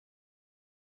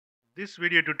This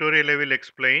video tutorial I will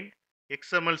explain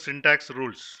XML syntax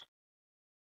rules.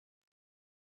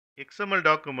 XML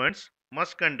documents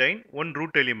must contain one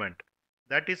root element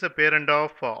that is a parent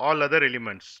of all other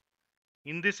elements.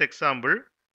 In this example,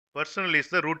 personal is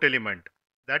the root element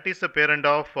that is the parent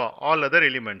of all other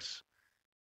elements.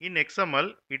 In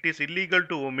XML, it is illegal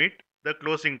to omit the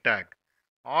closing tag.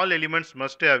 All elements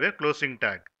must have a closing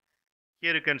tag.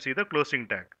 Here you can see the closing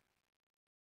tag.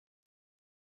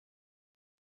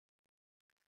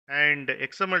 And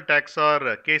XML tags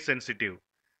are case sensitive.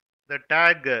 The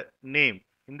tag name,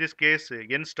 in this case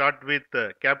n start with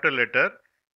capital letter,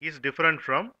 is different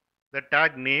from the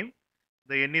tag name,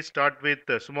 the n is start with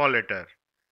small letter,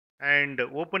 and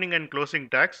opening and closing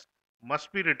tags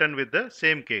must be written with the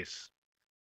same case,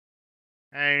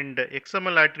 and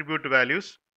XML attribute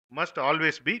values must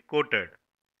always be quoted.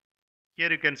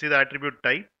 Here you can see the attribute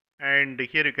type, and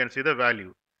here you can see the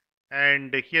value,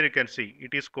 and here you can see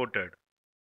it is quoted.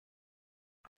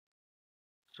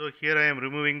 So here I am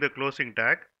removing the closing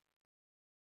tag,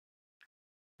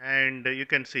 and you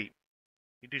can see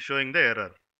it is showing the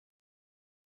error.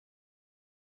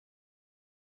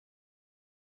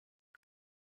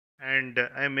 And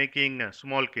I am making a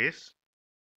small case,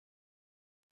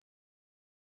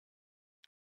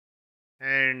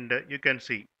 and you can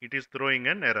see it is throwing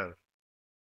an error.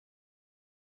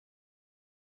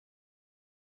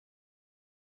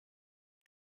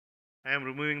 I am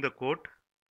removing the quote,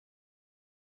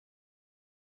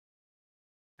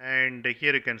 and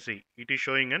here you can see it is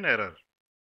showing an error.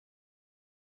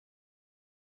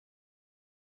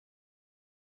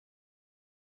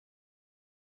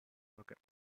 Okay.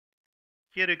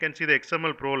 Here you can see the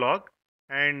XML prologue,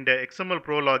 and XML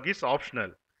prologue is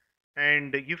optional,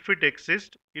 and if it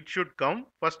exists it should come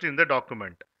first in the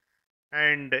document,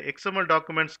 and XML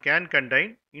documents can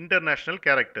contain international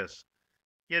characters.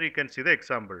 Here you can see the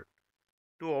example.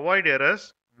 To avoid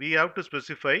errors, we have to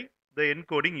specify the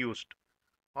encoding used,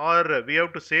 or we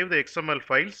have to save the XML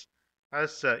files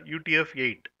as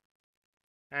UTF-8,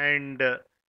 and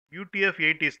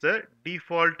UTF-8 is the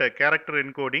default character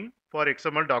encoding for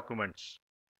XML documents.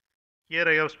 Here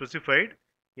I have specified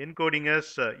encoding as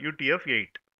UTF-8.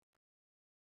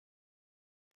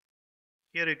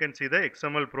 Here you can see the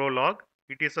XML prologue.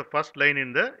 It is the first line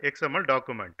in the XML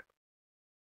document.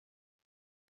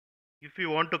 If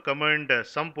you want to comment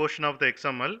some portion of the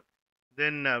XML,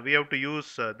 then we have to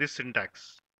use this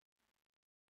syntax.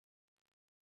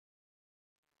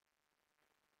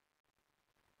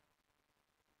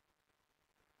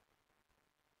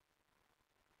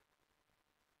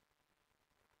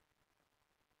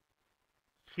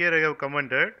 Here I have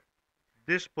commented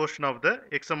this portion of the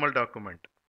XML document.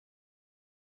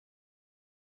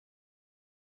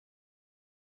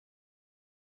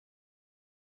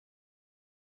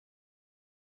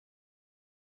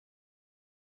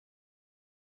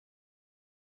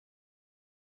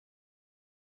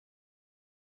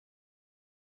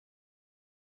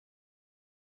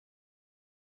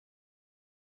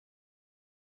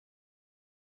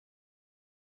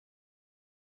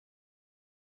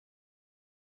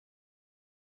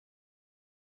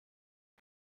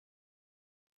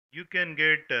 You can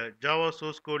get Java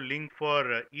source code link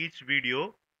for each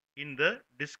video in the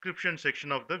description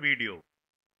section of the video.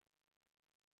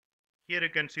 Here you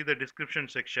can see the description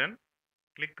section.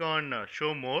 Click on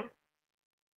show more,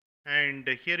 and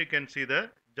here you can see the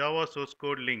Java source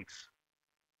code links.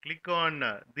 Click on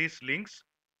these links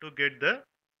to get the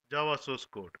Java source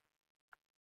code.